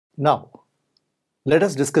Now, let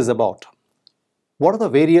us discuss about what are the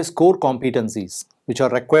various core competencies which are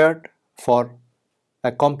required for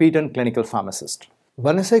a competent clinical pharmacist.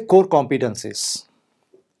 When I say core competencies,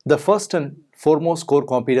 the first and foremost core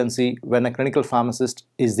competency when a clinical pharmacist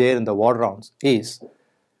is there in the ward rounds is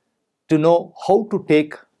to know how to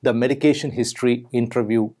take the medication history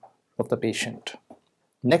interview of the patient.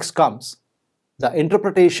 Next comes the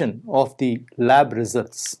interpretation of the lab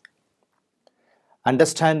results,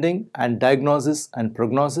 understanding and diagnosis and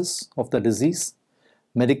prognosis of the disease,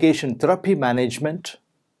 medication therapy management,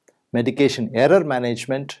 medication error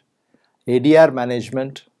management, ADR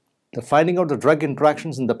management, the finding out the drug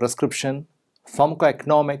interactions in the prescription,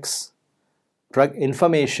 pharmacoeconomics, drug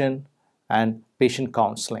information, and patient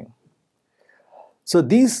counseling. So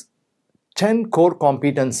these 10 core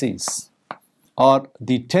competencies are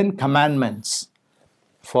the 10 commandments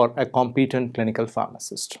for a competent clinical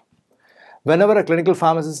pharmacist. Whenever a clinical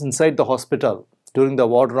pharmacist inside the hospital during the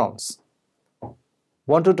ward rounds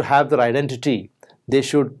wanted to have their identity, they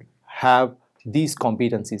should have these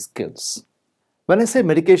competency skills. When I say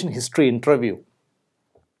medication history interview,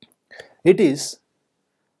 it is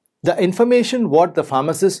the information what the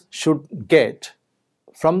pharmacist should get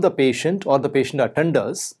from the patient or the patient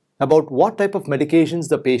attenders about what type of medications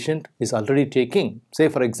the patient is already taking. Say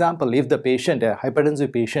for example, if the patient, a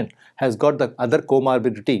hypertensive patient, has got the other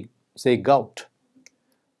comorbidity, say gout,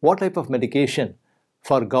 what type of medication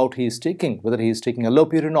for gout he is taking, whether he is taking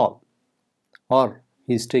allopurinol or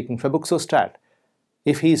he is taking febuxostat.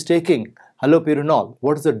 If he is taking allopurinol,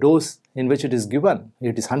 what is the dose in which it is given?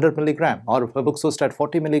 It is 100 milligram or febuxostat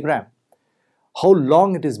 40 milligram. How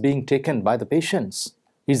long it is being taken by the patients?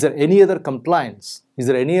 Is there any other compliance? Is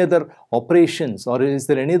there any other operations, or is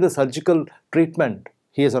there any other surgical treatment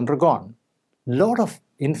he has undergone? Lot of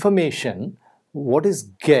information what is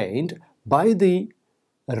gained by the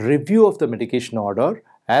review of the medication order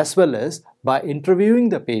as well as by interviewing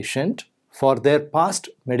the patient for their past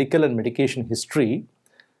medical and medication history.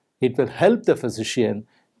 It will help the physician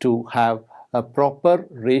to have a proper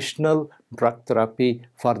rational drug therapy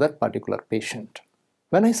for that particular patient.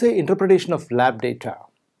 When I say interpretation of lab data,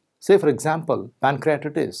 say for example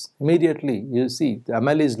pancreatitis, immediately you see the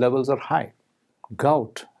amylase levels are high,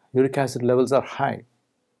 gout, uric acid levels are high,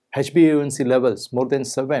 HbA1c levels more than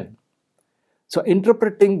 7. So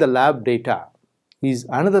interpreting the lab data is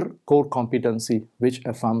another core competency which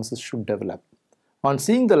a pharmacist should develop. On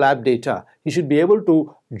seeing the lab data, he should be able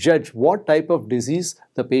to judge what type of disease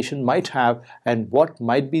the patient might have and what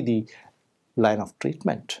might be the line of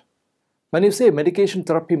treatment. When you say medication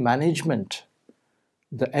therapy management,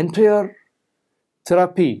 the entire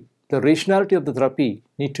therapy, the rationality of the therapy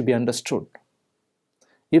need to be understood.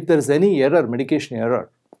 If there is any error, medication error,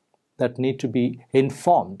 that need to be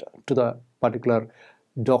informed to the particular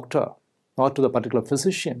doctor or to the particular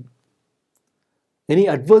physician. Any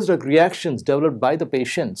adverse drug reactions developed by the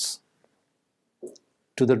patients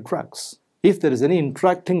to the drugs. If there is any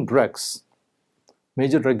interacting drugs,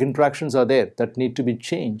 major drug interactions are there that need to be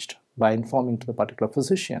changed by informing to the particular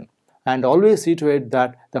physician. And always see to it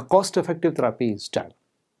that the cost-effective therapy is done.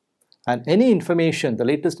 And any information, the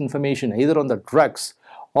latest information, either on the drugs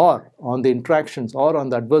or on the interactions or on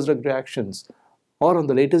the adverse drug reactions or on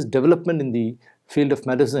the latest development in the field of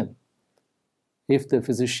medicine, if the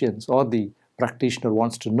physicians or the practitioner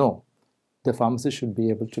wants to know, the pharmacist should be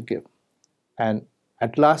able to give. And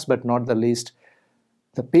at last but not the least,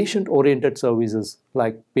 the patient-oriented services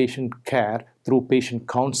like patient care through patient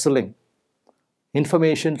counseling,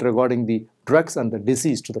 information regarding the drugs and the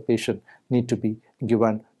disease to the patient need to be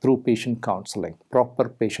given through patient counseling, proper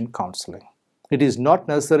patient counseling. It is not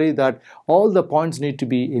necessary that all the points need to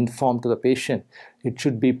be informed to the patient. It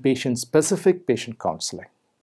should be patient-specific patient counseling.